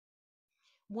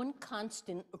One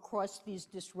constant across these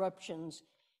disruptions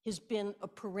has been a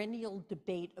perennial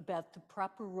debate about the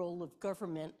proper role of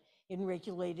government in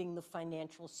regulating the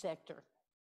financial sector.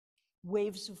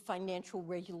 Waves of financial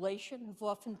regulation have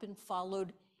often been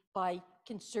followed by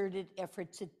concerted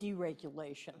efforts at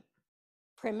deregulation,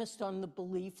 premised on the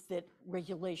belief that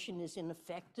regulation is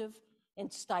ineffective and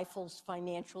stifles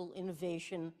financial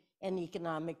innovation and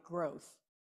economic growth.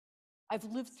 I've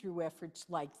lived through efforts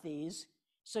like these,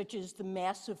 such as the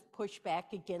massive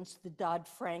pushback against the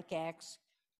Dodd-Frank Act's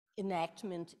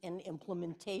enactment and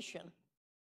implementation.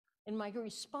 And my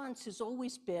response has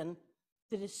always been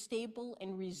that a stable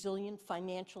and resilient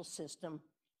financial system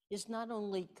is not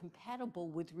only compatible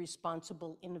with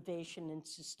responsible innovation and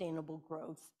sustainable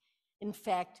growth, in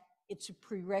fact, it's a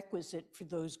prerequisite for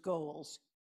those goals.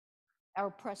 Our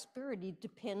prosperity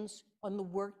depends on the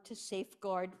work to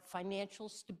safeguard financial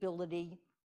stability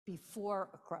before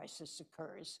a crisis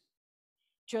occurs,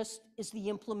 just as the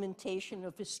implementation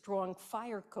of a strong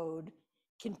fire code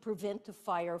can prevent a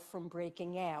fire from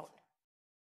breaking out.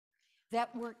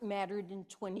 That work mattered in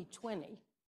 2020,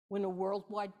 when a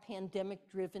worldwide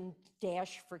pandemic-driven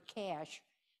dash for cash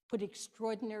put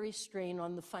extraordinary strain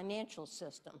on the financial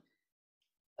system.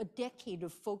 A decade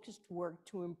of focused work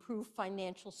to improve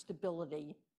financial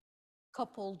stability,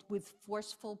 coupled with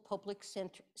forceful public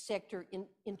sector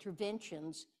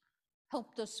interventions,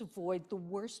 helped us avoid the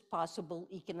worst possible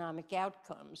economic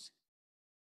outcomes.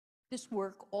 This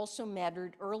work also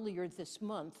mattered earlier this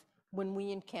month when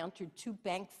we encountered two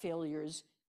bank failures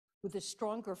with a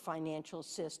stronger financial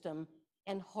system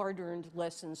and hard-earned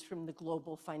lessons from the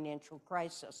global financial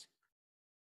crisis.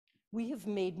 We have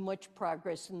made much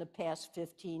progress in the past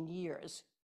 15 years,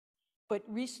 but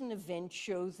recent events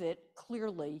show that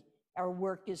clearly our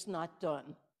work is not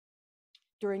done.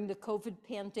 During the COVID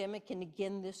pandemic and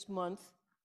again this month,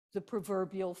 the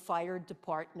proverbial fire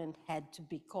department had to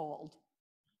be called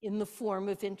in the form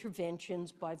of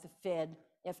interventions by the Fed,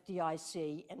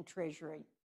 FDIC, and Treasury.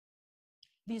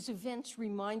 These events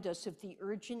remind us of the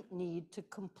urgent need to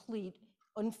complete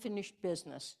unfinished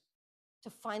business, to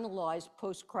finalize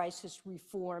post-crisis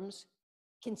reforms,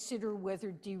 consider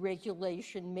whether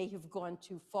deregulation may have gone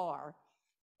too far,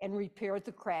 and repair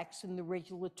the cracks in the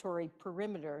regulatory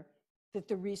perimeter that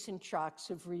the recent shocks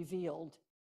have revealed.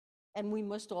 And we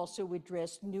must also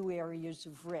address new areas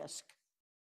of risk.